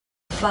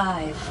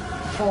5,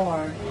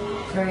 4,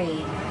 3,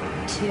 2,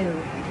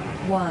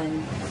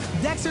 1.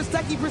 Dexter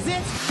Stuckey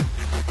presents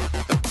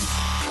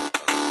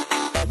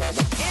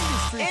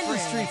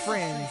Industry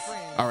Friends.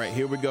 All right,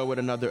 here we go with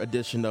another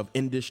edition of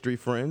Industry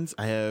Friends.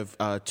 I have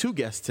two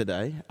guests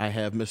today. I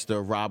have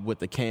Mr. Rob with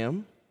the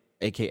Cam,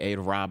 a.k.a.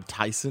 Rob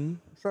Tyson.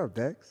 What's up,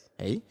 Dex?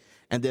 Hey.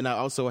 And then I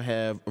also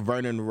have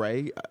Vernon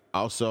Ray,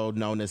 also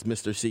known as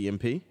Mr.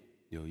 CMP.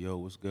 Yo,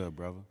 what's good,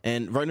 brother?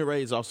 And Vernon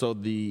Ray is also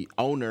the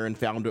owner and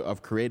founder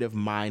of Creative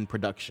Mind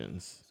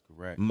Productions. That's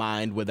correct.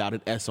 Mind without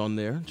an S on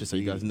there, just so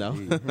you guys know.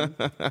 Indeed.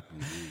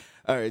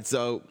 All right,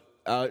 so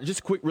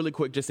really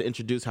quick, just to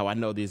introduce how I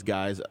know these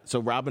guys.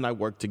 So Rob and I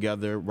work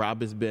together.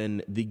 Rob has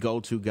been the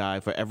go-to guy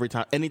for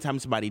anytime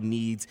somebody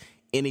needs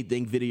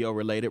anything video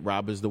related.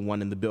 Rob is the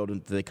one in the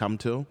building that they come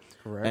to.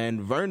 Correct.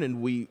 And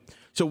Vernon, we've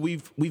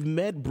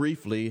met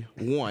briefly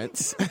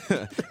once.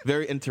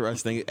 Very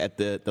interesting at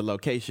the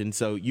location.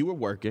 So you were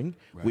working.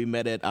 Right. We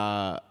met at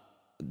a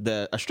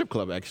strip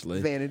club,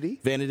 actually.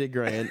 Vanity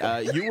Grand.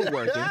 You were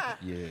working.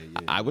 Yeah.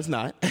 I was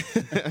not.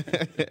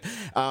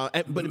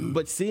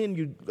 But seeing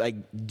you like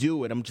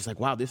do it, I'm just like,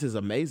 wow, this is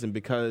amazing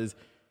because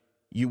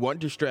you weren't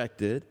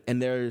distracted, and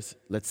there's,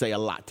 let's say, a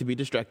lot to be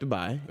distracted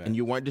by, right. And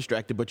you weren't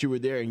distracted, but you were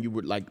there and you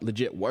were like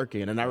legit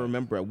working. And I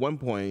remember at one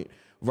point,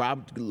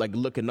 Rob like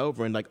looking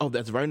over and like, oh,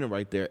 that's Vernon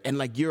right there, and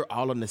like you're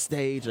all on the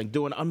stage like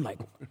doing. I'm like,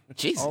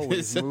 Jesus,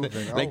 always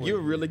moving, like you're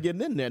really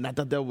getting in there, and I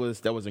thought that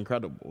was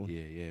incredible.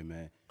 Yeah,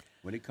 man.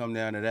 When it comes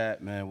down to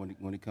that, man,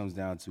 when it comes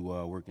down to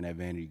working at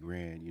Vanity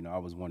Grand, you know, I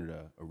was one of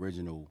the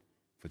original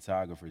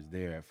photographers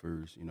there at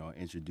first. You know,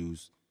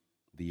 introduced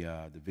the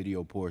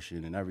video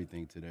portion and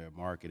everything to their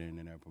marketing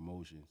and their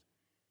promotions.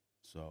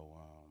 So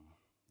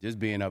just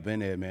being up in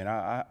there, man,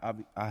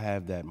 I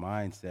have that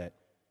mindset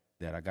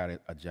that I got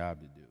a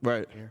job to do.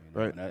 Right, you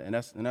know? right. And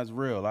that's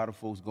real. A lot of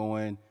folks go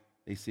in,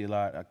 they see a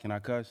lot. Can I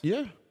cuss?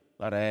 Yeah.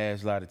 A lot of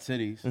ass, a lot of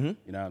titties. Mm-hmm.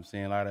 You know what I'm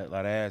saying? A lot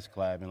of ass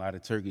clapping, a lot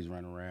of turkeys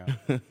running around.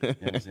 You know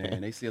what I'm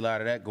saying? They see a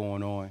lot of that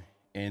going on,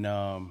 and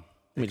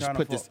let me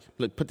just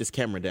put this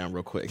camera down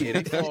real quick. Yeah,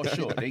 they fall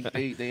short.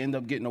 They end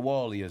up getting a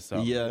Wally or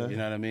something. Yeah. You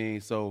know what I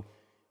mean? So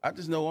I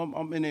just know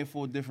I'm in there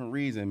for a different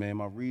reason, man.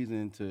 My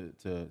reason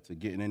to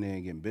getting in there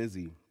and getting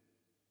busy,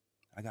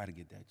 I got to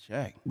get that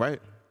check. Right.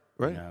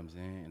 You know what I'm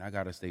saying? And I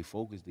got to stay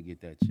focused to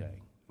get that check.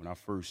 When I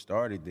first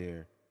started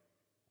there,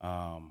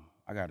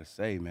 I got to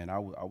say, man, I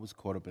was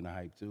caught up in the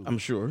hype too. I'm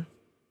sure.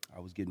 I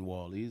was getting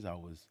Wallies. I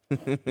was,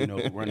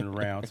 running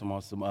around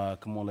talking about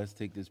come on, let's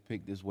take this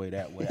pick this way,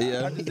 that way.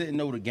 Yeah. I just didn't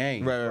know the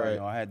game. Right. You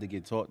know, I had to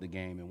get taught the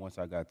game, and once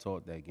I got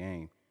taught that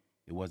game,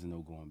 it wasn't no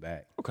going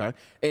back. Okay.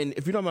 And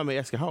if you don't mind me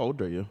asking, how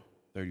old are you?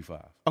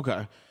 35.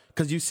 Okay.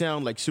 Because you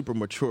sound like super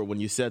mature when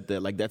you said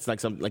that. Like that's like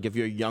something. Like if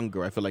you're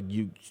younger, I feel like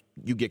you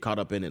get caught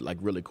up in it like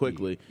really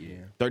quickly. Yeah.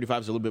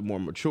 35 is a little bit more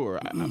mature,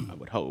 I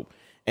would hope.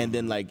 And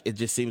then like it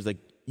just seems like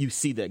you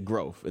see that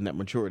growth and that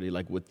maturity,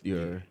 like with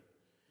your.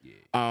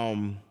 Yeah.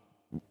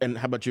 And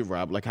how about you,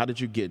 Rob? Like, how did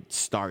you get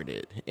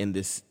started in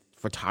this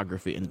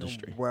photography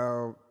industry?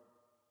 Well,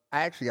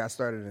 I actually got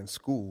started in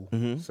school.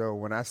 Mm-hmm. So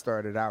when I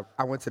started out,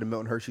 I went to the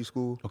Milton Hershey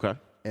School. Okay.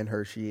 In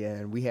Hershey,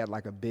 and we had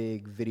like a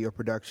big video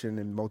production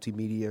and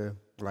multimedia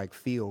like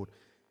field.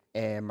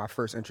 And my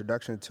first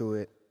introduction to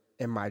it,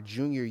 in my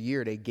junior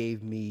year, they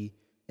gave me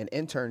an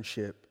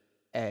internship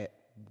at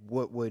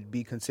what would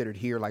be considered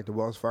here like the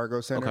Wells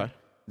Fargo Center. Okay.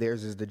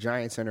 Theirs is the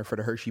Giant Center for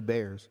the Hershey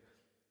Bears.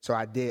 So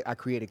I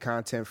created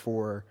content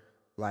for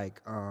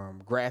like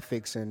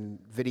graphics and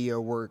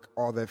video work,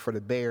 all that for the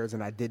Bears,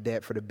 and I did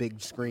that for the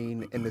big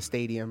screen in the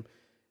stadium.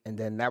 And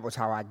then that was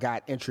how I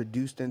got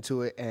introduced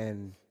into it,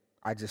 and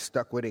I just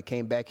stuck with it,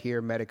 came back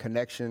here, met a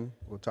connection.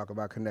 We'll talk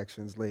about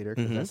connections later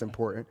because that's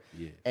important.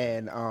 Yeah.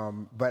 And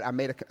but I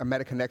met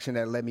a connection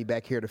that led me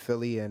back here to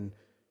Philly, and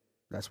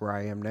that's where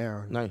I am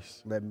now.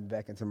 Nice. Led me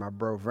back into my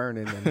bro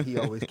Vernon, and he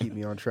always keep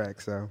me on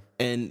track. So.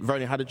 And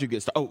Vernon, how did you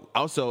get started? Oh,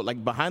 also,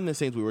 like behind the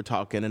scenes, we were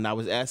talking, and I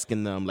was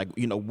asking them, like,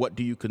 what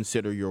do you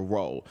consider your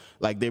role?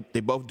 Like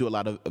they both do a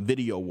lot of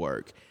video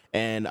work.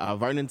 And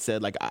Vernon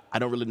said, like, I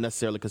don't really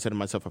necessarily consider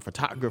myself a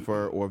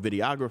photographer or a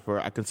videographer.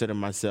 I consider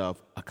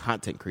myself a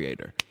content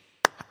creator.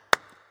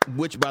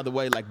 Which, by the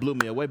way, like blew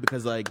me away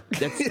because like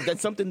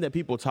that's something that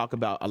people talk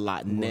about a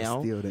lot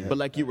now. But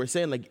like you were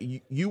saying, like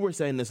you were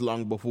saying this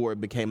long before it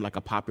became like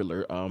a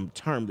popular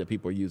term that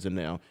people are using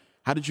now.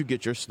 How did you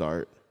get your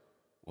start?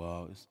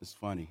 Well, it's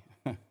funny.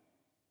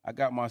 I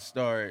got my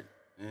start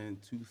in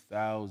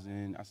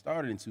 2000. I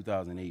started in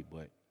 2008,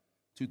 but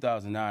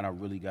 2009 I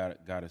really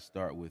got to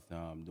start with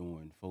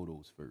doing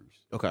photos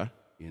first. Okay.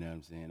 You know what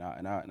I'm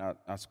saying?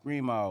 I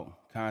scream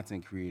out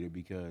content creator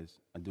because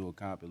I do a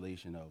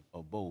compilation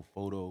of both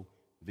photo,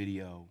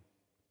 video.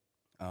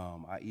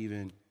 I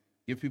even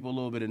give people a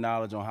little bit of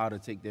knowledge on how to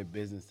take their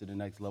business to the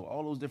next level.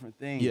 All those different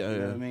things. Yeah, you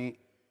know what I mean?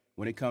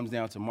 When it comes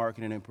down to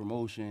marketing and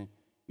promotion,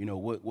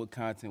 what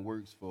content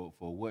works for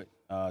what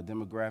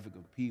demographic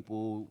of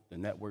people, the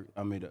network.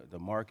 I mean, the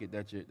market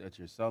that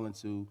you're selling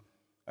to.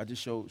 I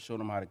just show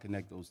them how to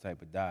connect those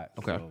type of dots.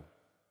 Okay. So,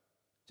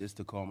 just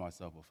to call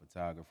myself a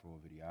photographer or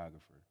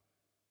videographer,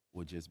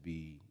 would just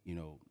be,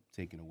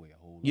 taking away a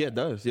whole lot. Yeah, it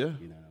does. Yeah.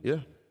 You know what I'm Yeah.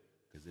 saying?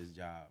 Because this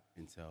job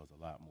entails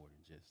a lot more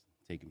than just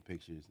taking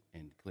pictures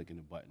and clicking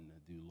the button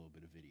to do a little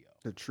bit of video.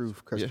 The truth,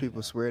 because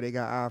people swear they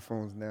got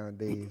iPhones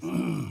nowadays,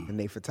 and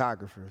they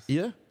photographers.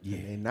 Yeah.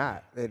 And they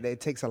not. It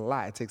takes a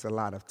lot. It takes a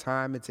lot of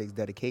time. It takes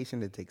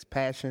dedication. It takes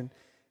passion.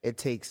 It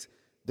takes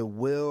the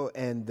will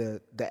and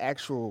the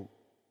actual.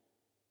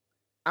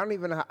 I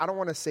don't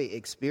want to say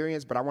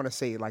experience, but I want to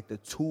say like the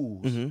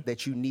tools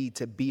that you need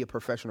to be a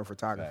professional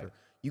photographer. Fact.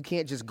 You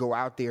can't just go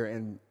out there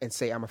and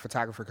say I'm a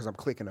photographer because I'm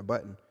clicking a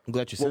button. I'm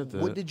glad you said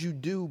that. What did you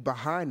do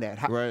behind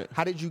that? Right.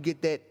 How did you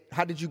get that?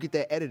 How did you get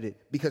that edited?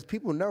 Because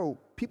people are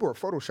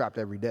photoshopped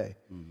every day.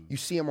 You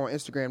see them on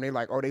Instagram, they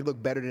like, oh, they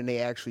look better than they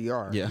actually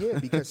are. Yeah.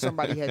 Because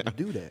somebody had to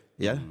do that.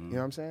 Yeah. You know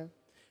what I'm saying?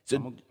 So,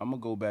 I'm gonna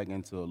go back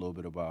into a little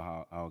bit about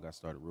how I got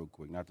started real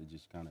quick, not to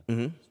just kind of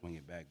swing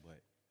it back,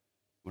 but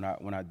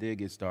when I did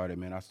get started,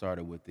 man, I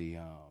started with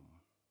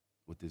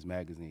with this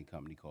magazine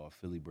company called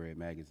Philly Bread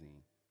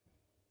Magazine.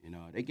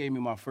 They gave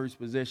me my first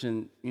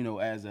position,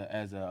 as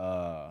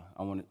a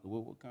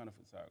what kind of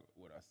photographer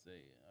would I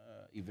say?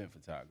 Event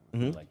photographer,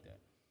 something like that.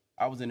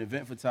 I was an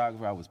event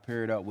photographer. I was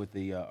paired up with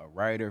a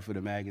writer for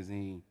the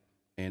magazine,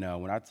 and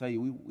when I tell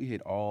you, we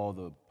hit all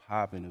the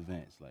popping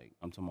events. Like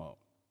I'm talking about,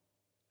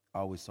 I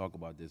always talk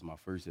about this. My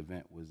first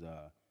event was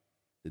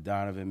the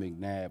Donovan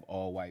McNabb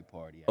all-white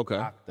party at Okay.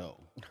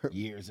 Octo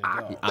years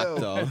ago.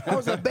 Octo. I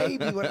was a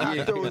baby when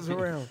Octo was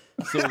around.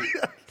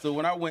 So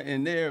when I went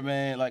in there,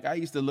 man, like I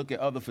used to look at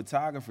other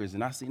photographers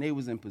and I seen they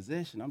was in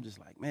position. I'm just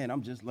like, man,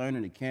 I'm just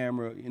learning the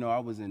camera. I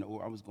was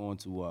going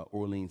to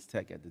Orleans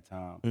Tech at the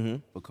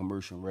time for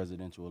commercial and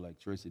residential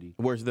electricity.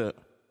 Where's that?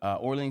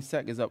 Orleans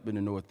Tech is up in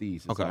the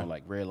Northeast. It's Okay. on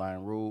like Red Line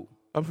Road.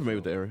 I'm familiar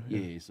with the area.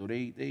 Yeah, so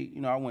they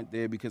I went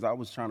there because I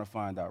was trying to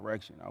find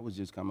direction. I was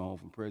just coming home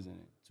from prison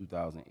in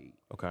 2008.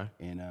 Okay.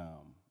 And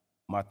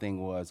my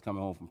thing was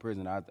coming home from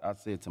prison, I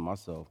said to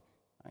myself,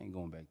 I ain't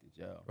going back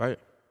to jail. Right.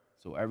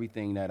 So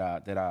everything that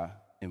I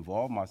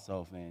involved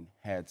myself in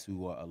had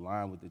to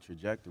align with the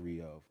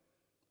trajectory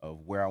of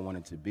where I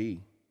wanted to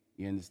be.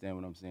 You understand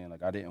what I'm saying?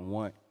 Like I didn't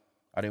want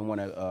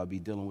to be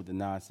dealing with the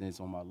nonsense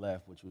on my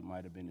left, which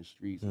might have been the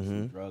streets or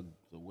some drugs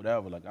or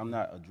whatever. Like I'm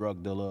not a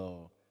drug dealer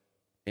or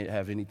it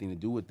have anything to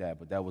do with that,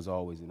 but that was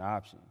always an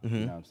option. You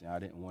know what I'm saying? I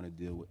didn't want to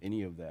deal with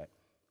any of that.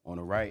 On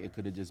the right, it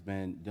could have just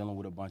been dealing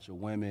with a bunch of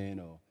women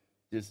or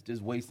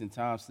just wasting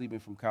time sleeping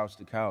from couch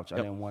to couch. I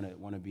didn't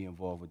want to be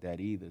involved with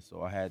that either.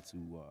 So I had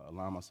to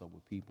align myself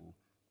with people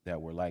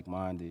that were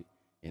like-minded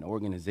and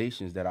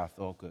organizations that I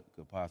thought could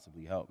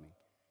possibly help me.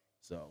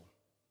 So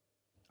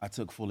I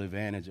took full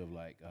advantage of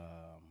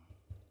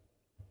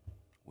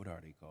what are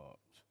they called?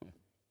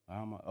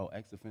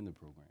 Ex-offender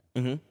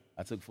program.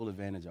 I took full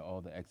advantage of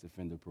all the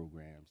ex-offender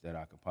programs that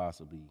I could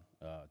possibly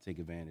take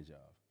advantage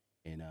of.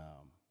 And,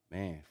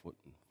 man,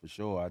 for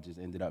sure, I just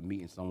ended up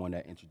meeting someone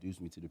that introduced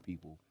me to the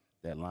people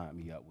that lined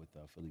me up with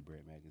Philly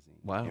Bread Magazine.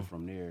 Wow. And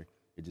from there,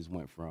 it just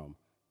went from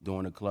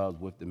doing the clubs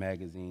with the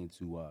magazine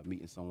to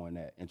meeting someone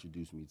that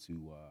introduced me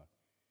to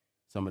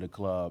some of the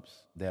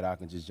clubs that I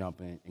can just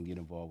jump in and get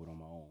involved with on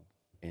my own.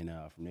 And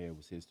from there, it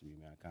was history,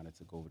 man. I kind of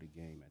took over the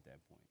game at that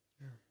point.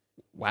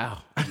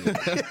 Wow.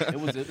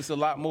 It's a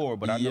lot more,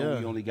 but I know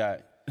we only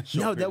got a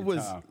short period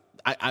of time.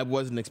 I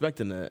wasn't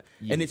expecting that.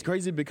 Yeah. And it's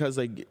crazy because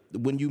like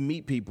when you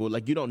meet people,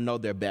 like you don't know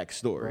their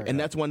backstory. Right. And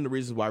that's one of the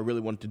reasons why I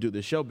really wanted to do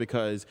this show,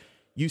 because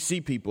you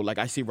see people, like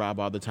I see Rob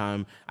all the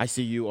time. I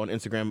see you on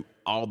Instagram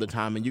all the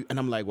time. And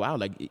I'm like, wow,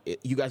 like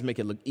you guys make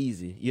it look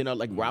easy.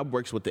 Like Rob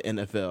works with the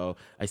NFL.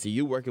 I see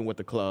you working with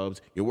the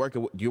clubs. You're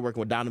working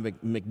with Donovan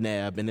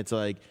McNabb. And it's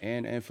like.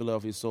 And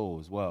Philadelphia Soul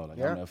as well. Like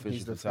I'm the official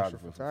he's the photographer.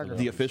 official for photographer.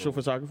 The Philadelphia official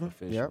Soul. photographer?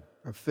 Official. Yep,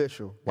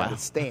 official. Wow. Got a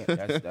stamp.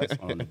 That's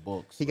on the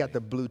books. He got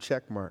the blue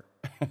check mark.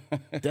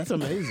 That's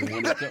amazing.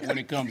 when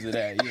it comes to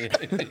that,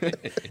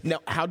 yeah.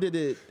 Now, how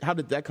did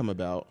that come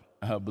about?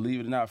 Believe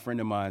it or not, a friend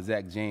of mine,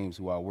 Zach James,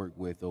 who I work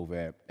with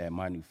over at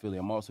My New Philly.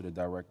 I'm also the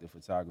director of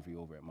photography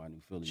over at My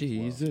New Philly.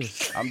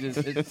 Jesus. As well. I'm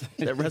just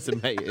That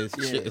resume is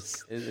yeah,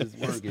 just. it's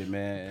working,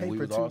 man. And we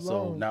Paper was too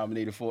also long.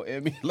 nominated for an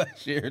Emmy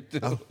last year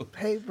too.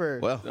 Paper.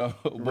 Well, So,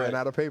 Ran but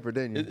out of paper,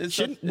 didn't you? it's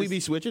shouldn't we be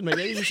switching?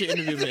 Maybe you should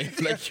interview me.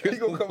 Like, He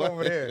gonna come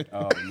over there.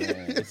 Oh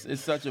man,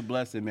 it's such a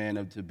blessing,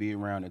 man, to be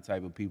around the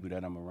type of people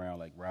that I'm around,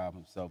 like Rob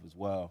himself as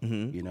well.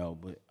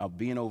 But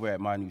being over at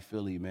My New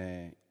Philly,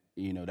 man,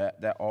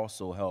 that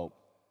also helped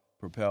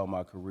propel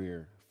my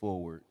career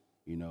forward.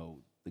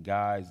 The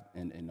guys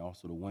and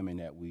also the women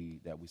that we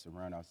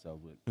surround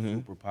ourselves with,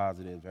 super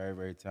positive, very,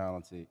 very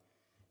talented.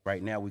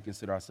 Right now, we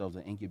consider ourselves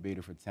an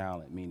incubator for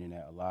talent, meaning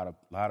that a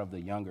lot of the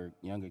younger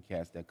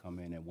cats that come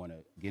in and want to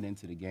get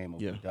into the game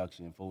of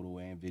production, photo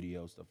and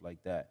video, stuff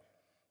like that.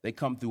 They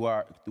come through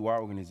our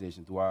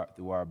organization,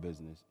 through our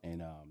business,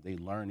 and they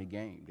learn the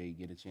game. They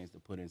get a chance to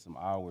put in some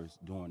hours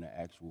doing the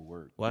actual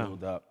work,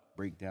 build up,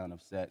 breakdown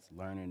of sets,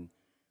 learning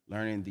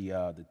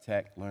the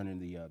tech, learning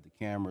the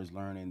cameras,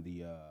 learning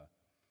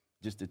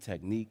just the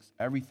techniques,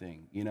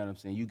 everything. You know what I'm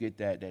saying? You get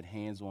that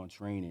hands-on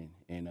training,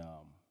 and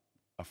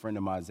a friend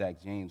of mine, Zach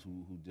James,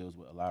 who deals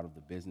with a lot of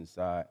the business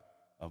side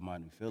of My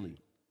New Philly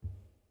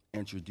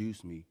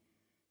introduced me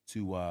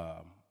to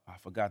I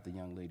forgot the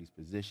young lady's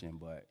position,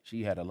 but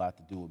she had a lot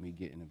to do with me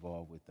getting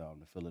involved with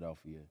the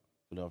Philadelphia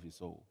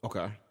Soul.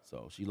 Okay.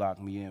 So she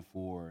locked me in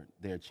for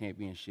their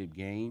championship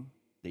game.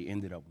 They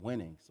ended up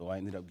winning, so I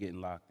ended up getting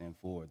locked in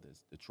for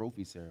the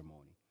trophy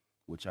ceremony,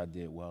 which I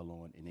did well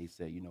on. And they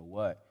said, you know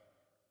what?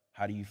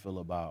 How do you feel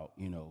about,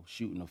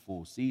 shooting a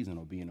full season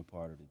or being a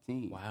part of the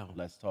team? Wow.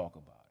 Let's talk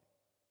about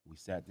it. We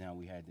sat down,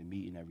 we had the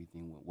meeting,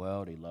 everything went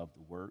well. They loved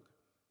the work.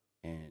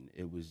 And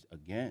it was,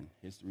 again,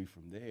 history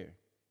from there.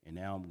 And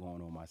now I'm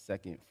going on my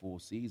second full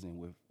season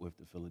with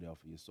the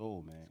Philadelphia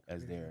Soul, man,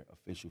 as their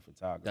official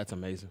photographer. That's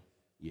amazing.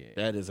 Yeah.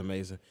 That is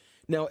amazing.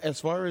 Now, as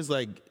far as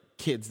like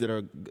kids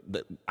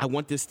I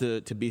want this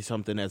to be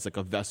something as like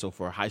a vessel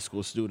for high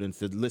school students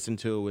to listen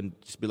to and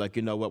just be like,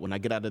 you know what, when I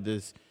get out of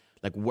this,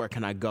 like, where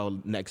can I go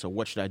next, or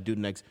what should I do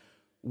next?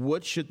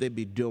 What should they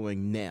be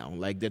doing now?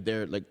 Like, that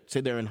they're like,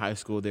 say they're in high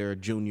school, they're a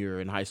junior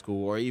in high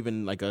school, or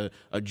even like a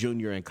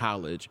junior in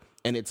college,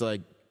 and it's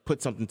like,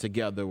 put something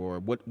together, or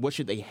what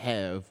should they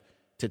have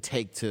to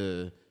take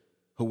to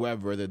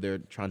whoever that they're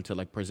trying to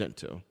like present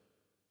to?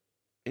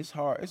 It's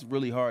hard. It's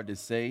really hard to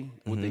say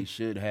what they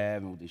should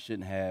have and what they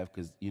shouldn't have,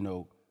 because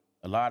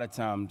a lot of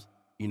times,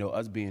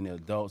 us being the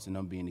adults and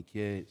them being the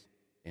kids,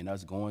 and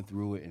us going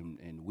through it,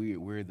 and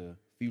we're the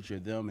future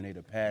of them, and they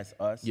the past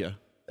us. Yeah,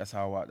 that's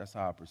how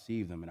I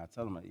perceive them, and I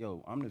tell them like,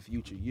 yo, I'm the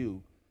future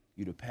you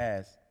the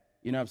past.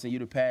 You know what I'm saying? You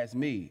the past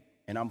me,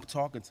 and I'm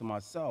talking to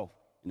myself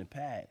in the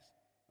past.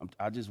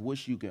 I just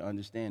wish you could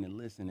understand and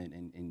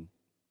listen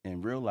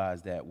and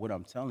realize that what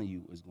I'm telling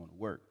you is going to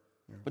work.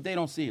 Yeah. But they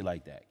don't see it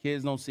like that.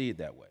 Kids don't see it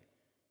that way.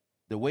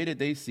 The way that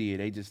they see it,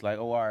 they just like,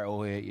 oh, all right,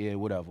 oh, yeah,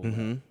 whatever.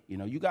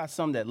 Mm-hmm. You got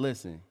some that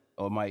listen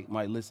or might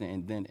listen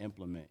and then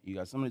implement. You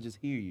got some that just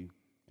hear you,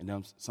 and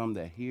then some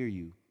that hear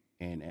you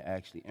and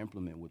actually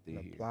implement what they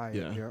hear. Apply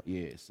it, Yeah.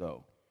 Yeah,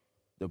 so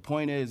the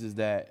point is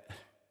that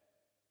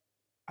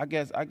I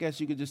guess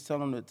you could just tell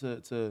them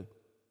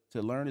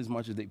to learn as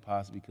much as they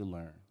possibly could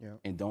learn,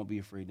 and don't be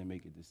afraid to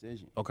make a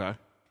decision. Okay.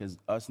 Because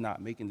us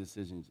not making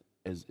decisions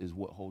is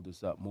what holds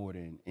us up more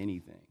than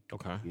anything.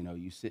 Okay.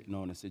 You sitting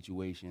on a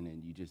situation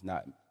and you just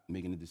not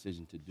making a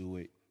decision to do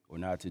it or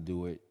not to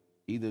do it.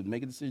 Either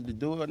make a decision to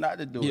do it or not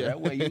to do it. Yeah.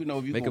 That way you know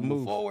if you're Make going a to move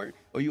move forward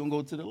or you're going to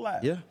go to the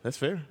left. Yeah, that's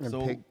fair. And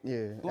So, I go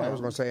was on.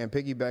 going to say, and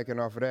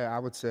piggybacking off of that, I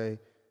would say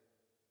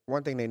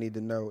one thing they need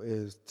to know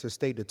is to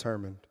stay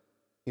determined.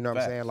 You know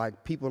what I'm saying? Facts.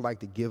 Like, people like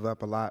to give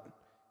up a lot.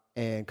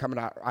 And coming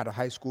out of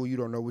high school, you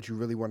don't know what you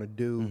really want to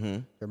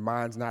do. Your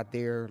mind's not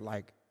there.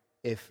 Like,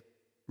 if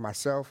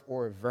myself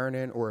or if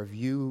Vernon or if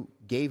you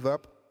gave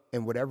up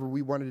and whatever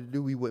we wanted to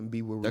do, we wouldn't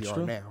be where That's we are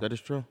true. now. That is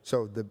true.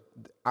 So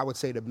I would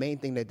say the main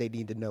thing that they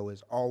need to know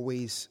is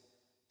always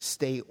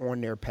stay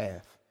on their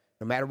path.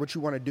 No matter what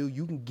you want to do,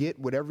 you can get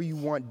whatever you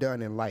want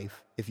done in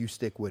life if you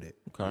stick with it.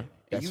 Okay. And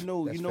That's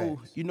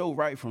facts. you know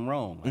right from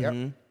wrong.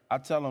 Yep. I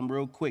tell them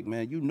real quick,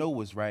 man, you know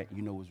what's right,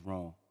 you know what's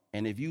wrong.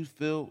 And if you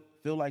feel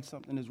like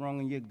something is wrong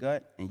in your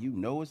gut and you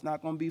know it's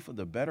not going to be for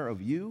the better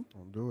of you,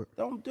 Don't do it.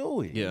 don't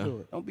do it. Yeah.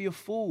 Don't be a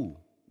fool.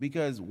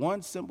 Because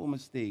one simple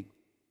mistake,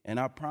 and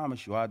I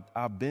promise you,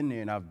 I've been there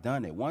and I've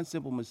done it. One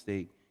simple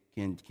mistake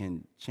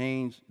can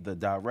change the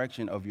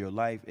direction of your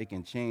life. It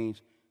can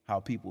change how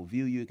people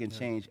view you. It can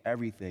change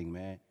everything,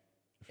 man.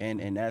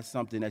 And that's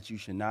something that you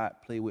should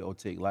not play with or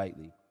take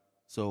lightly.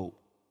 So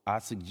I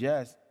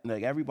suggest,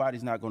 like,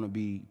 everybody's not going to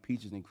be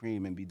peaches and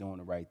cream and be doing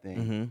the right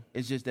thing.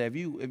 It's just that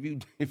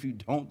if you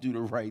don't do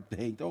the right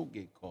thing, don't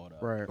get caught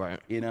up. Right.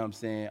 You know what I'm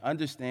saying?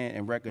 Understand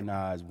and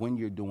recognize when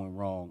you're doing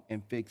wrong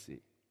and fix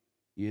it.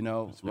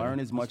 Learn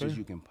as much as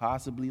you can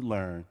possibly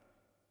learn,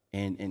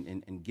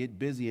 and get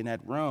busy in that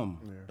realm.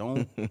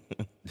 Yeah.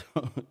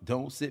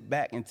 Don't sit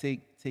back and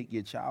take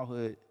your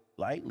childhood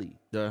lightly.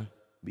 Yeah.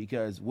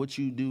 Because what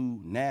you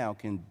do now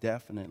can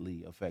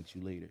definitely affect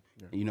you later.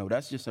 Yeah.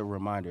 That's just a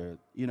reminder.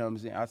 You know what I'm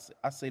saying?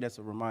 I say that's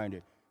a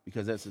reminder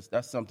because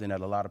that's something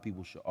that a lot of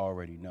people should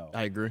already know.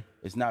 I agree.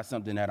 It's not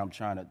something that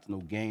no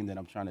game that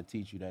I'm trying to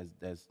teach you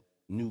that's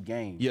new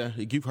game. Yeah,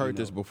 you've heard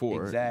this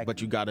before, exactly.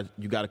 but you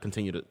gotta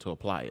continue to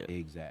apply it.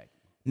 Exactly.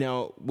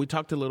 Now, we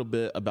talked a little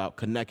bit about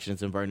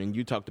connections, and Vernon,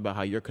 you talked about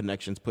how your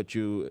connections put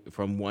you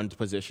from one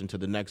position to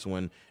the next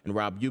one. And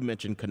Rob, you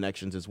mentioned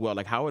connections as well.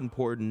 Like, how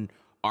important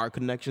are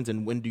connections,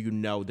 and when do you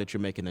know that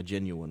you're making a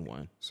genuine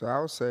one? So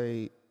I would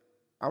say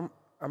I'm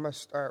gonna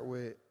start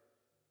with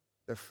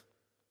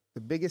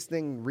the biggest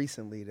thing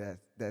recently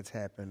that's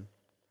happened.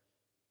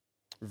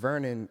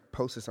 Vernon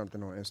posted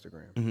something on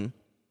Instagram.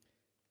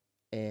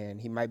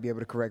 And he might be able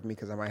to correct me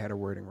because I might have the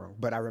wording wrong.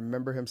 But I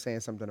remember him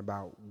saying something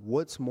about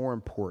what's more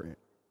important,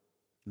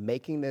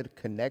 making the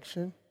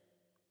connection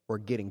or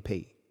getting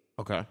paid.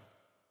 Okay.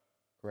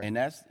 Correct. And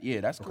that's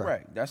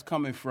correct. That's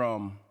coming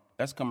from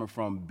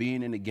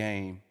being in the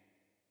game,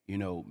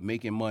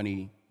 making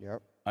money,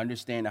 Yep.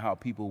 understanding how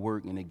people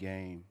work in the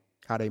game.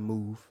 How they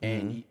move.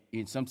 And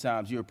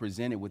sometimes you're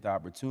presented with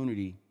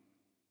opportunity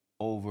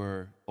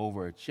over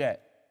a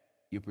check.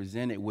 You're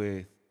presented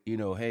with,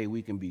 hey,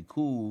 we can be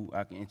cool.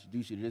 I can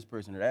introduce you to this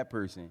person or that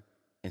person.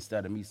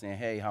 instead of me saying,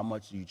 hey, how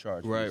much do you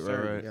charge for Right, your right,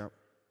 service? right. Yep.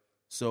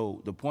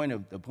 So the point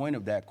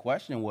of that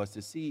question was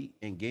to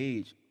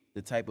engage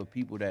the type of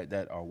people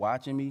that are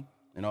watching me,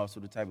 and also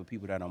the type of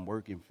people that I'm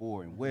working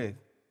for and with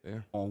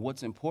on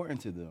what's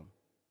important to them.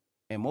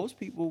 And most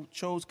people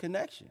chose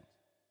connection,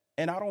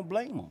 and I don't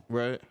blame them.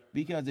 Right.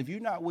 Because if you're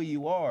not where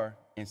you are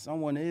and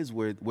someone is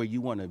where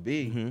you want to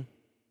be,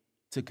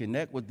 to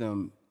connect with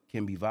them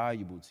can be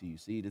valuable to you.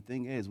 See, the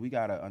thing is, we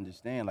got to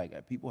understand,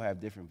 like, people have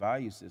different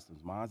value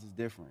systems. Mine's is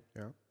different.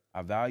 Yeah.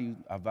 I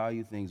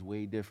value things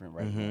way different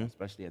right now,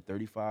 especially at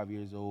 35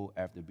 years old,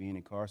 after being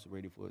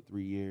incarcerated for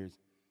 3 years,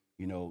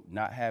 you know,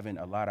 not having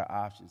a lot of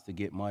options to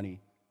get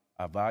money.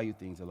 I value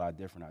things a lot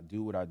different. I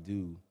do what I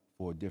do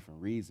for a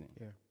different reason.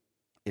 Yeah.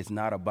 It's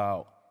not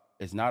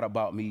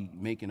about me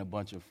making a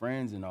bunch of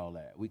friends and all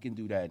that. We can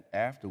do that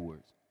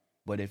afterwards.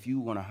 But if you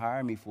want to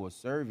hire me for a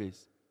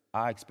service,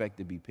 I expect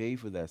to be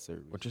paid for that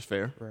service. Which is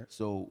fair. Right.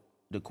 So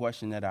the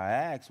question that I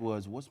asked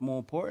was, what's more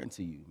important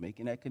to you,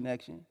 making that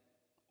connection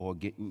or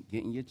getting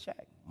your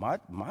check? My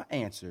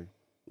answer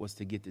was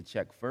to get the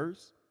check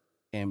first,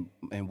 and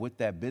with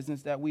that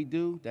business that we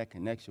do, that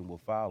connection will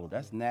follow.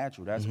 That's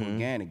natural. That's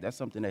organic. That's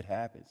something that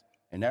happens.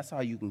 And that's how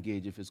you can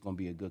gauge if it's going to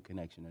be a good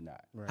connection or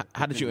not. Right.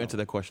 How did you answer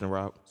that question,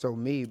 Rob? So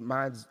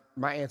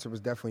my answer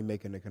was definitely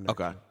making the connection.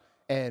 Okay.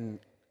 And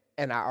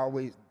I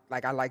always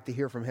I like to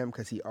hear from him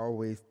because he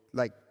always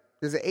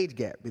there's an age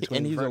gap between.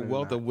 And he's a Vernon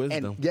wealth I. of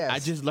wisdom. And yes, I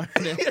just learned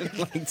that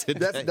like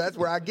today. that's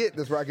where I get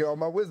all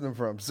my wisdom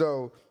from.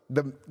 So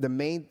the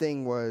main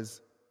thing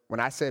was when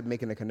I said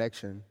making a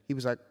connection, he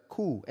was like,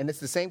 cool. And it's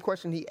the same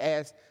question he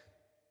asked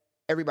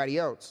everybody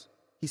else.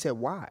 He said,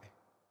 why?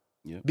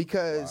 Yep.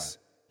 Because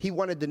he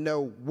wanted to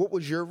know, what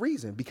was your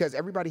reason? Because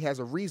everybody has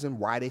a reason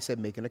why they said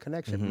making a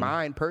connection.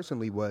 Mine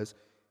personally was,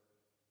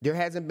 there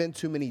hasn't been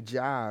too many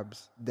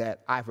jobs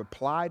that I've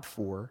applied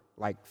for,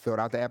 like filled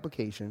out the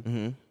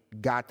application,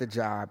 got the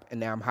job, and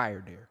now I'm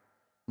hired there.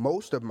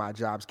 Most of my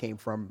jobs came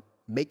from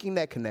making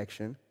that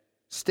connection,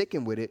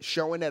 sticking with it,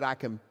 showing that I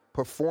can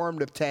perform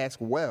the task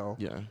well,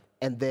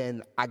 and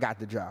then I got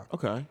the job.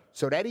 Okay.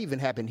 So that even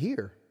happened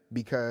here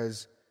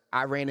because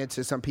I ran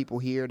into some people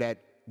here that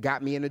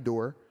got me in the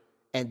door,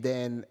 and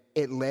then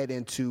it led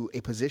into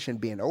a position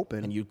being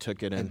open. And you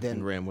took it and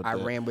then ran with I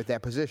it. ran with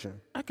that position.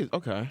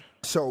 Okay.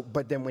 So,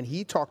 but then when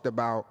he talked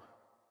about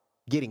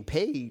getting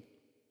paid,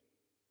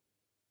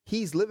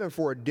 he's living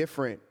for a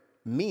different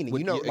meaning.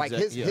 With- You know, yeah, like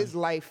exact- yeah. his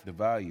life, The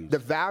values. the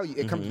value,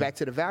 it comes back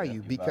to the value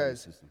your value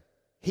because system.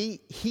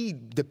 he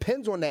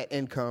depends on that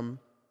income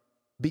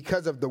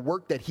because of the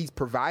work that he's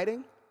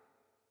providing.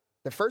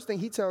 The first thing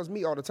he tells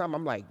me all the time,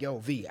 I'm like, yo,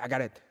 V,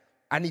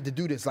 I need to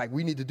do this. Like,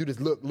 we need to do this.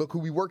 Look who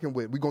we working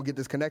with. We're going to get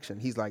this connection.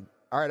 He's like,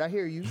 all right, I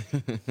hear you.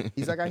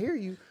 He's like, I hear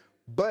you.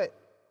 But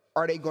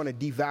are they going to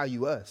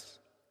devalue us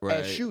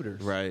as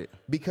shooters? Right.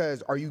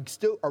 Because are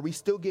we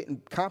still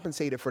getting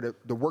compensated for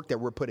the work that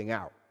we're putting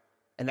out?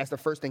 And that's the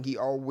first thing he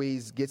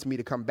always gets me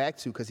to come back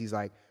to, because he's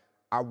like,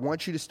 I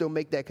want you to still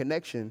make that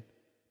connection,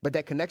 but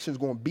that connection is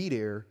going to be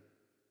there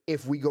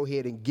if we go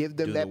ahead and give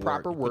them Do that the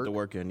proper work. Put the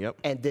work in, yep.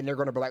 And then they're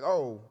going to be like,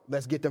 oh,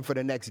 let's get them for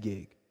the next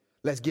gig.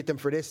 Let's get them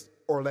for this,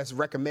 or let's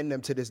recommend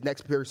them to this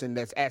next person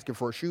that's asking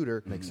for a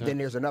shooter. Then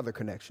there's another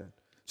connection.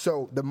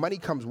 So the money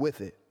comes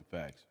with it,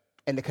 Facts.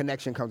 and the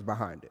connection comes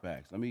behind it.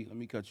 Facts. Let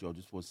me cut you off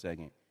just for a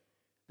second.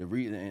 The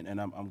reason, and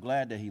I'm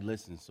glad that he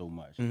listens so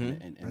much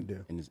and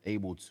is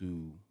able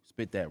to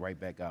spit that right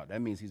back out.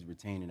 That means he's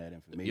retaining that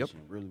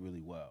information really,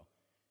 really well.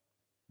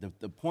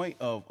 The point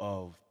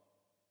of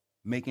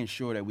making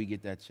sure that we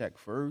get that check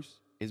first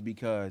is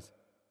because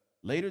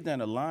later down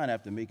the line,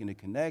 after making the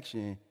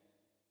connection,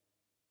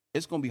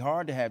 it's going to be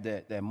hard to have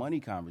that money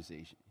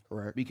conversation.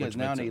 Correct. Because Which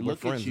now makes they it- we're look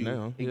at friends you.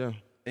 now, yeah.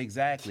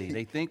 Exactly.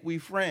 They think we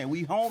friends.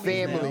 We homies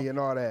Family now. and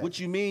all that. What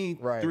you mean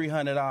Right.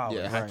 $300?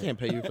 Yeah, I can't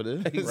pay you for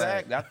this.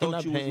 Exactly. I I'm thought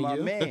not you was paying my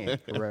you. man.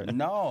 Right.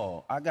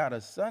 No, I got a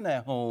son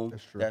at home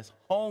that's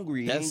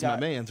hungry. That's ain't my got,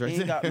 man's right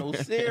ain't got there. no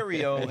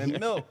cereal and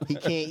milk. He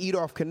can't eat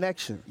off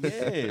connection.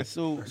 Yeah,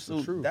 so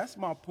truth. that's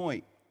my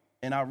point.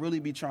 And I really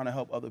be trying to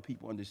help other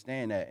people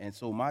understand that. And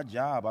so my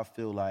job, I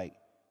feel like,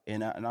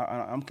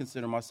 I'm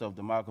considering myself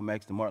the Malcolm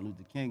X, the Martin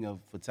Luther King of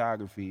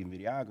photography and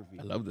videography.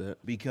 I love that.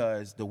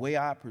 Because the way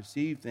I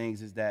perceive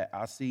things is that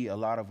I see a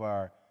lot of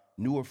our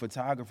newer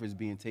photographers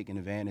being taken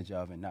advantage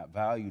of and not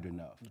valued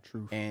enough.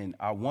 Truth. And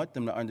I want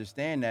them to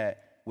understand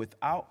that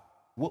without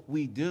what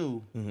we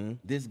do,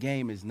 this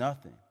game is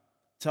nothing.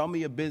 Tell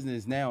me a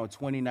business now in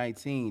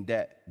 2019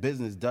 that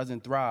business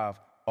doesn't thrive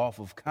off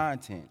of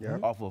content,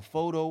 off of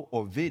photo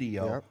or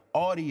video,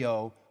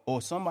 audio,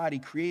 or somebody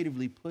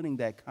creatively putting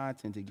that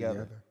content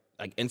together.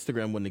 Like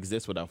Instagram wouldn't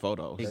exist without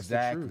photos.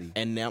 Exactly.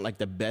 And now, like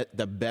the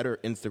better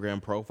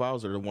Instagram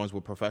profiles are the ones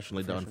with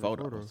professionally done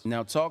photos.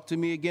 Now talk to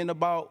me again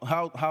about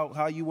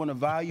how you want to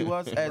value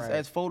us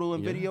as photo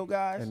and video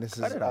guys. And this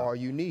Cut is it out. all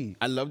you need.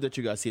 I love that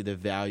you guys see the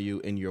value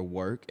in your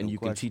work, and you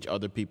can teach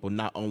other people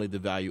not only the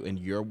value in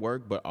your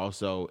work, but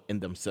also in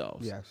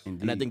themselves. Yes.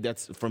 And I think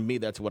that's, for me,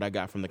 that's what I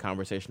got from the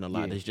conversation a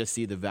lot, is just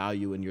see the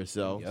value in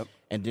yourself,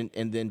 and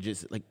then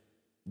just like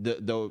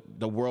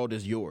the world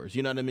is yours.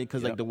 You know what I mean?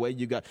 Because like the way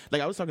you got,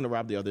 like I was talking to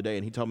Rob the other day,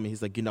 and he told me,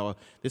 he's like,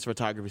 this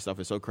photography stuff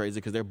is so crazy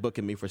because they're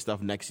booking me for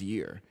stuff next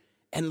year.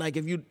 And like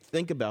if you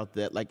think about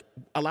that, like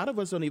a lot of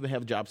us don't even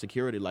have job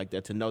security like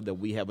that to know that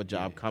we have a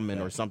job coming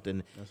or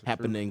something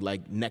happening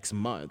like next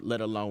month,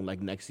 let alone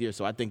like next year.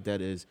 So I think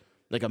that is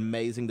like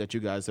amazing that you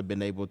guys have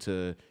been able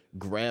to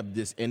grab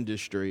this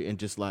industry and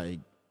just like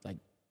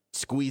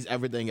squeeze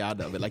everything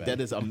out of it. Like that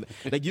is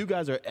like you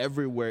guys are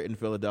everywhere in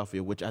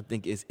Philadelphia, which I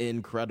think is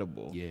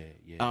incredible.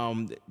 Yeah.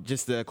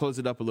 Just to close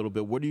it up a little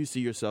bit, where do you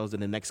see yourselves in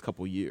the next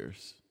couple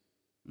years?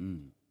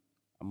 I'm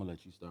gonna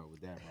let you start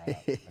with that, Rob.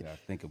 I gotta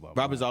think about.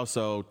 Rob is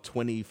also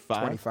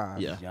 25.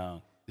 25. Yeah. He's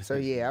young. So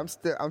yeah,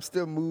 I'm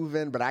still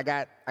moving, but I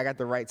got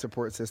the right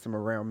support system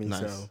around me. Nice.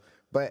 So,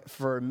 but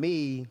for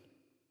me,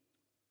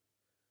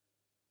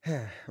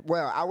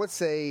 well, I would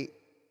say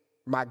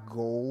my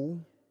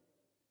goal.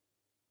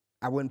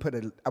 I wouldn't put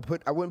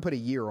a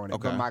year on it,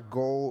 Okay. but my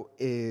goal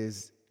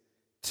is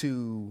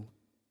to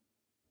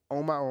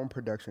own my own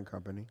production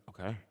company.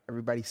 Okay.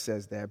 Everybody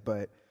says that,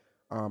 but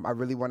I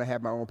really want to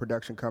have my own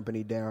production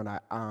company down.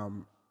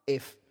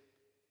 If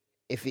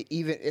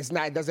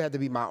it doesn't have to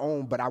be my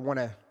own, but I want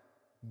to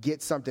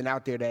get something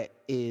out there that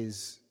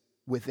is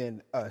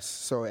within us.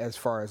 So as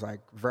far as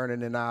like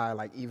Vernon and I,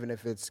 like even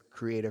if it's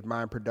Creative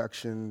Mind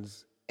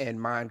Productions and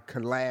Mind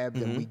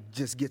Collab, and we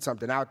just get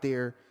something out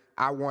there.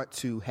 I want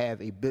to have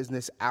a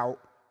business out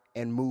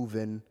and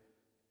moving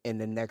in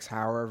the next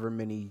however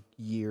many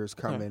years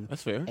coming.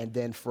 That's fair. And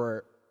then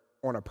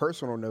on a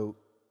personal note,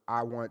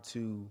 I want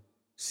to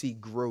see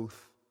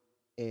growth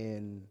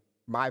in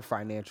my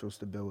financial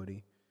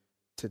stability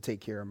to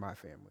take care of my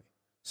family.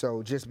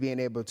 So just being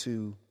able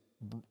to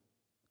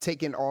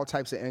take in all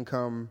types of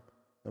income,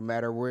 no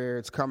matter where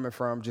it's coming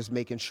from, just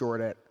making sure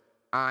that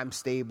I'm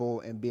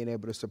stable and being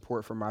able to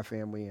support for my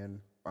family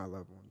and my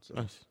loved ones. So.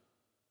 Nice.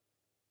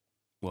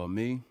 Well,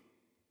 me,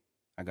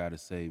 I gotta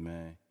say,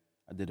 man,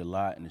 I did a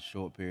lot in a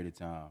short period of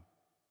time,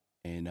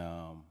 and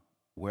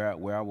where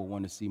I would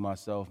want to see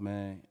myself,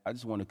 man, I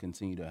just want to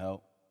continue to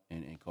help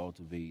and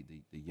cultivate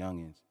the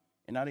youngins,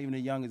 and not even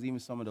the youngins, even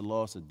some of the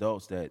lost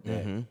adults that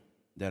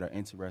are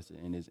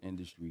interested in this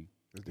industry.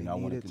 You know, I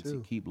want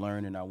to keep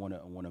learning. I want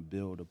to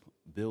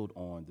build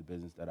on the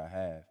business that I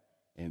have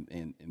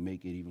and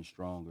make it even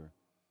stronger.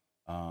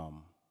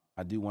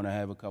 I do want to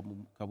have a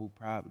couple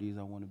properties.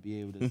 I want to be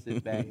able to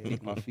sit back,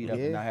 kick my feet up,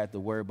 and not have to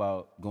worry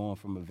about going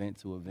from event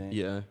to event.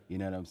 Yeah. You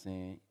know what I'm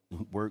saying?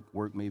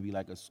 Work maybe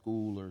like a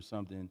school or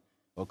something,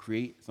 or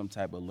create some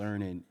type of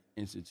learning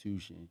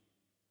institution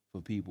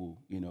for people,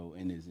 you know,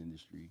 in this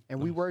industry. And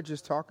we were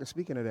just talking,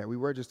 speaking of that,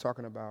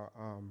 about,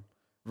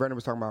 Vernon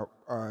was talking about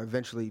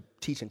eventually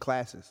teaching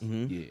classes.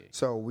 Yeah.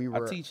 So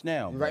I teach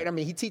now. Right, I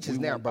mean, he teaches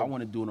now, but I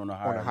want to do it on a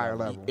higher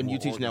level. And you more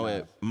teach now at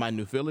organized. My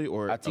New Philly,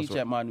 or I teach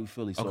at My New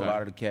Philly, so Okay.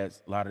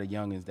 a lot of the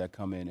youngins that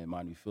come in at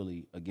My New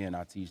Philly, again,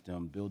 I teach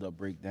them build up,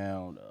 break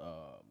down,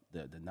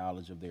 the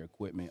knowledge of their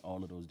equipment,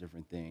 all of those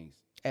different things,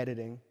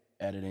 editing.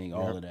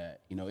 all of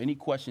that. You know, any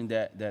question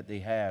that they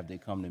have, they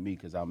come to me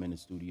because I'm in the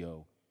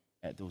studio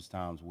at those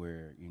times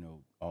where, you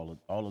know,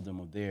 all of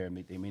them are there.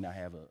 They may not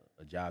have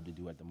a job to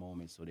do at the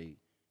moment, so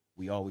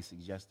we always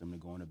suggest them to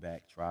go in the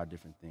back, try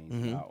different things.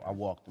 And I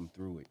walk them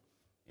through it.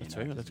 And That's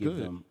fair. I just That's give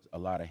good. them a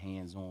lot of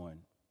hands-on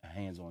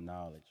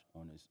knowledge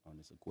on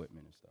this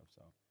equipment and stuff.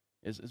 So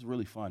it's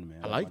really fun,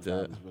 man. I like My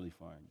job that. is really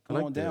fun. I Come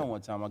like on down that.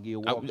 one time. I'll give you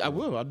a walk. I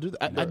will. I'll do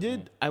that. I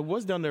did. I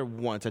was down there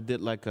once. I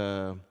did like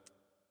a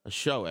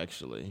show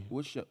actually.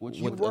 Which You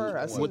were.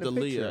 I seen with the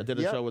Aaliyah. picture. I did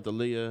a Yep. show with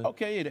Aaliyah.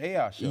 Okay, yeah, the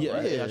AI show, Yeah,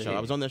 right? yeah, show. I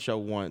was on that show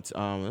once. It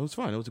was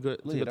fun. It was a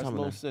good Aaliyah, that's time in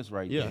little there. sis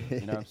right Yeah. there.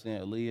 You know what I'm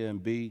saying? Aaliyah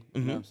and B,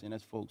 you know what I'm saying?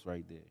 That's folks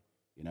right there.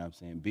 You know what I'm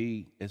saying?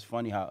 B, it's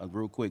funny how,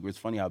 real quick, it's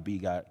funny how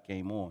B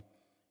came on.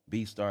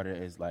 B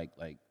started as like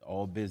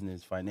all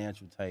business,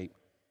 financial type,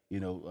 you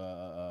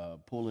know,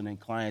 pulling in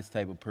clients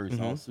type of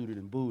person, all suited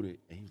and booted.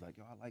 And he was like,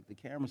 yo, I like the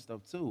camera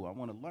stuff too. I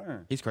want to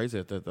learn. He's crazy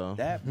at that though.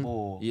 That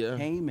boy Yeah.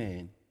 came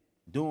in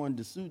doing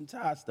the suit and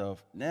tie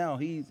stuff. Now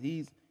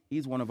he's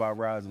one of our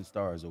rising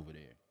stars over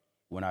there.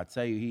 When I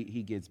tell you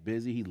he gets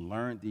busy, he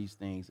learned these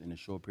things in a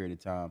short period of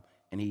time,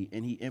 and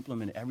he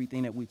implemented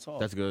everything that we taught.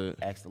 That's good.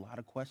 Asked a lot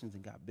of questions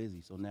and got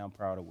busy. So now I'm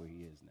proud of where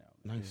he is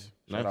now. Nice.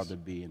 Shout Nice. out to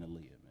B and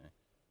Aaliyah, man.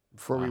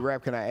 Before we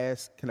wrap, can I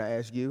ask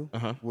you,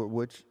 Uh-huh.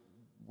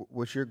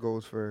 what's your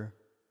goals for?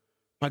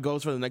 My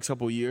goals for the next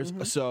couple of years.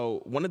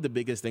 So one of the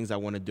biggest things I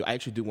want to do, I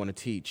actually do want to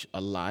teach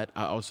a lot.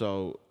 I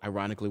also,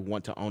 ironically,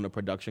 want to own a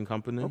production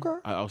company. Okay.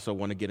 I also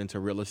want to get into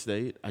real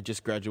estate. I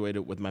just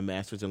graduated with my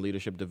master's in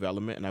leadership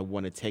development, and I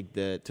want to take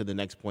that to the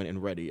next point in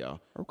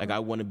radio. Like I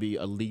want to be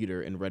a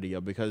leader in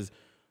radio, because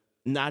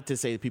not to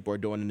say that people are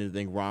doing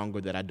anything wrong or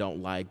that I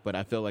don't like, but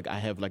I feel like I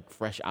have like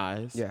fresh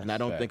eyes. Yes. And I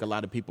don't think a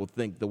lot of people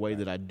think the way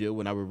that I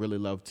do, and I would really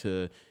love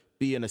to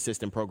be an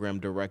assistant program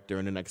director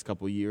in the next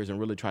couple of years and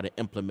really try to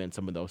implement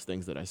some of those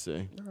things that I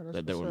see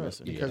that they were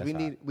missing. Because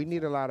that's we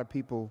need a lot of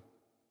people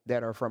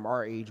that are from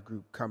our age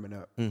group coming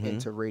up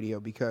into radio,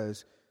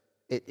 because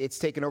it's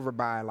taken over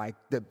by like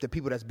the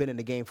people that's been in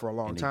the game for a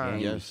long And the time.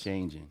 game is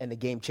changing. And the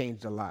game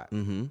changed a lot.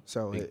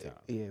 So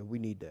yeah, we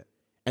need that.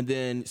 And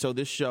then, so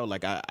this show,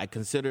 like I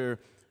consider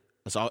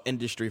us all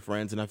industry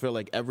friends, and I feel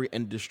like every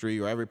industry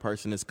or every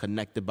person is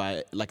connected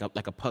by like a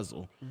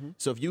puzzle.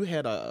 So if you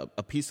had a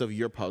piece of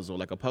your puzzle,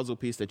 like a puzzle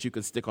piece that you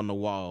could stick on the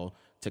wall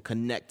to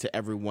connect to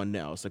everyone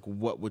else, like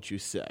what would you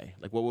say?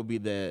 Like what would be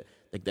that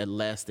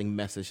lasting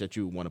message that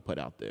you would want to put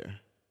out there?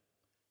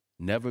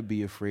 Never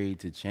be afraid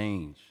to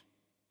change,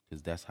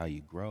 because that's how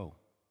you grow.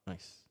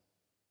 Nice.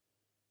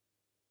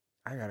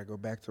 I gotta go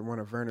back to one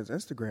of Vernon's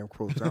Instagram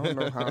quotes. I don't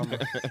know how.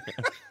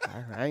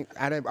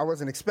 I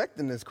wasn't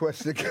expecting this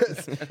question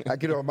because I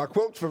get all my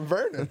quotes from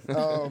Vernon.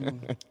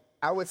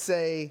 I would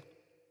say,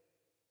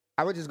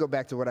 I would just go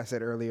back to what I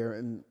said earlier,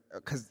 and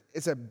because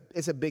it's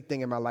a big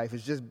thing in my life.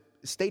 It's just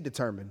stay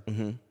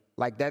determined.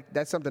 Like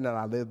that's something that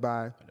I live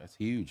by. That's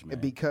huge, man.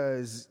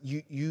 Because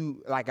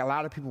you like a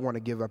lot of people want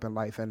to give up in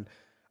life, and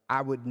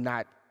I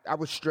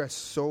would stress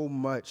so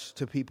much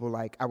to people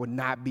like I would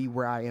not be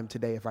where I am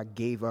today if I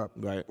gave up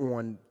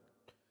on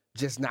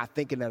just not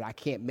thinking that I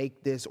can't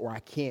make this or I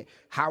can't.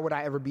 How would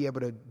I ever be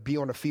able to be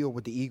on the field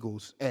with the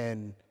Eagles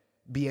and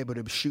be able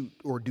to shoot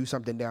or do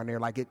something down there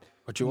like it?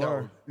 But you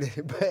are.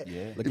 but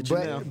Yeah. Look at you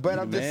now. but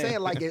I'm just Man. saying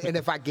like, and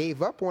if I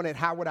gave up on it,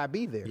 how would I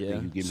be there? Yeah.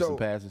 You give me So- some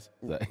passes?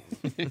 Like,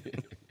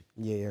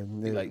 Yeah,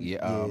 like,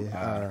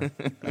 I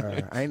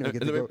ain't even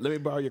get to go. Let me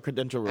borrow your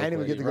credential real I ain't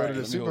even quick. get to go to Right,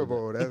 the let me Super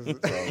hold Bowl.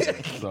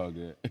 it's all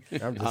good.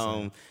 I'm just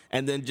saying.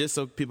 And then just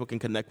so people can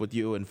connect with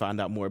you and find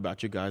out more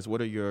about you guys,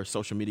 what are your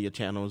social media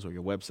channels or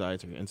your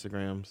websites or your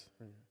Instagrams?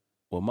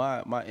 Well,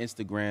 my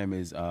Instagram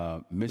is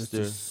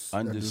Mr.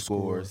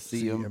 underscore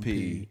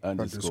CMP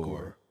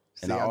underscore.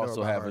 See, And I I know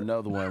also about have her.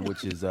 another one,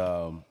 which is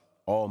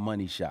All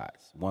Money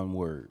Shots, one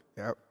word.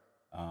 Yep.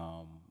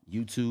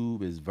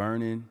 YouTube is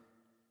Vernon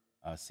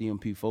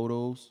CMP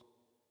Photos.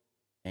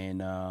 And,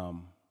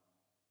 man,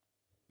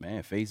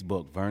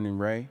 Facebook, Vernon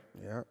Ray.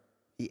 Yep.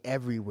 He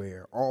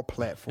everywhere, all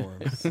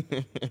platforms. How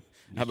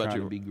about Trying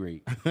you? to be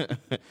great. How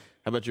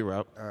about you,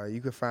 Rob? You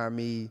can find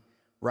me,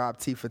 Rob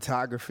T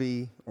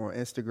Photography on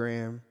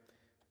Instagram.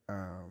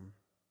 I'm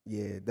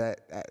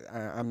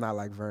not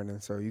like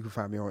Vernon, so you can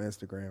find me on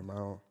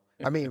Instagram.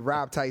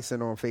 Rob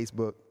Tyson on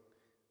Facebook.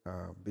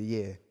 But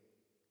yeah,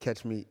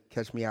 catch me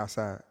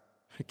outside.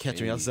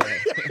 Catch me outside.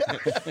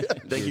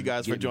 Thank you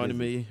guys for Get joining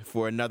busy. me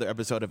for another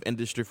episode of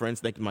Industry Friends.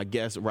 Thank you, my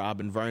guests,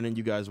 Rob and Vernon.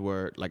 You guys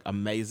were like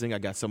amazing. I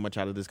got so much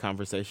out of this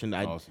conversation.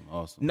 Awesome.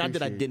 Not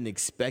that I Appreciate it. didn't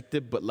expect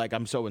it, but like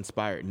I'm so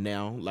inspired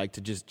now, like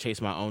to just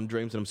chase my own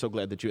dreams. And I'm so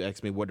glad that you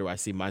asked me, where do I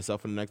see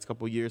myself in the next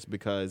couple of years?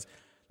 Because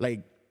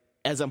like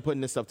as I'm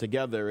putting this stuff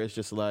together, it's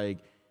just like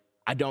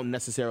I don't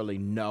necessarily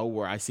know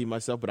where I see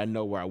myself, but I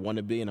know where I want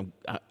to be, and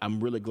I'm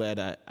really glad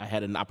I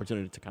had an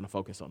opportunity to kind of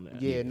focus on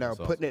that. Yeah, no,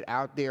 that's putting it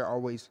out there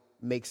always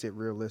makes it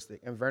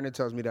realistic. And Vernon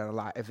tells me that a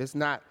lot. If it's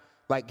not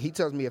like he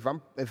tells me if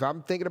I'm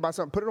thinking about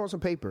something, put it on some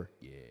paper.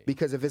 Yeah.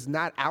 Because if it's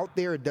not out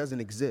there, it doesn't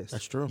exist.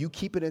 That's true. You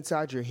keep it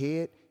inside your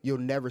head, you'll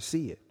never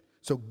see it.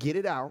 So get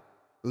it out.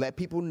 Let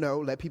people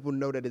know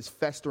that it's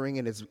festering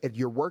and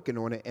you're working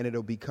on it, and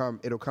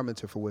it'll come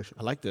into fruition.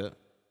 I like that.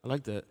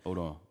 Hold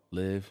on.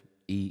 Live,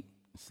 eat,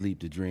 sleep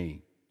to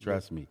dream.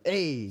 Trust me.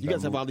 Hey, You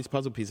guys have all these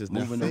puzzle pieces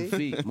now. Moving them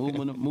feet.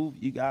 Move.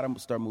 You got to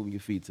start moving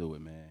your feet to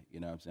it, man. You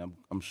know what I'm saying?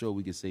 I'm sure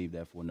we can save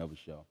that for another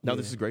show. No,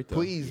 this is great though.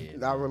 please,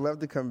 I would love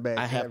to come back.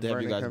 I have to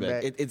have you Vernon guys come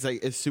back.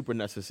 It's super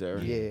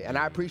necessary. Yeah, and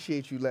I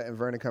appreciate you letting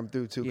Vernon come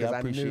through too, Yeah, because I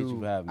appreciate you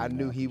for having me, I man.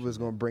 knew I he was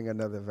going to bring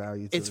another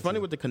value to It's the funny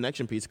team. with the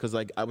connection piece because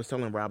like I was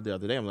telling Rob the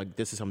other day, I'm like,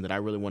 this is something that I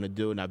really want to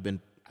do, and I've been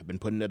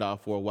putting it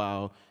off for a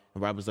while.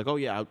 And Rob was like, oh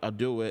yeah, I'll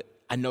do it.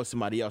 I know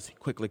somebody else. He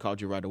quickly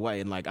called you right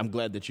away, and like I'm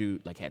glad that you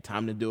like had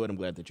time to do it. I'm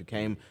glad that you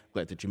came.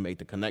 Glad that you made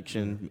the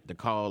connection, the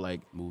call. Like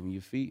Moving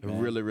your feet, I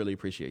man. really, really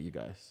appreciate you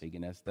guys.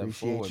 Taking that step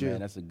Appreciate forward, you. man.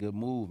 That's a good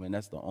move, and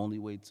that's the only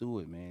way to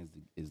it, man,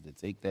 is to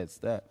take that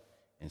step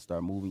and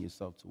start moving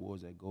yourself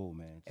towards that goal,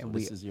 man. So And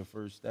this is your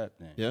first step,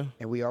 then. Yeah,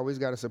 And we always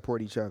got to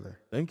support each other.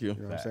 thank you. You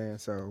know what I'm saying?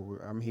 So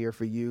I'm here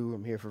for you.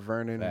 I'm here for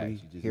Vernon. Facts. We You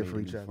just here made for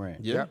a each new other. friend.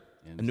 Yeah, Yep.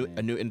 You know a new what I'm saying?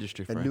 a new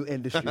industry A friend. new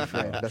industry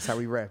friend. That's how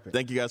we wrap it.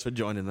 Thank you guys for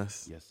joining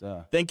us. Yes,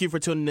 sir. Thank you for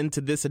tuning in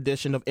to this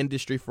edition of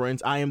Industry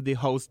Friends. I am the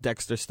host,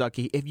 Dexter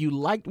Stuckey. If you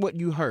liked what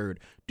you heard,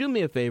 do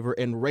me a favor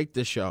and rate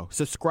the show,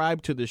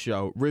 subscribe to the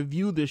show,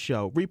 review the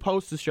show,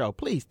 repost the show.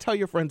 Please tell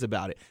your friends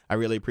about it. I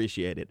really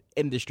appreciate it.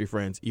 Industry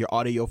Friends, your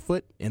audio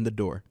foot in the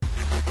door.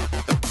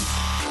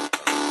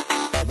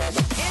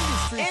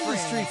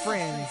 Industry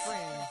friends.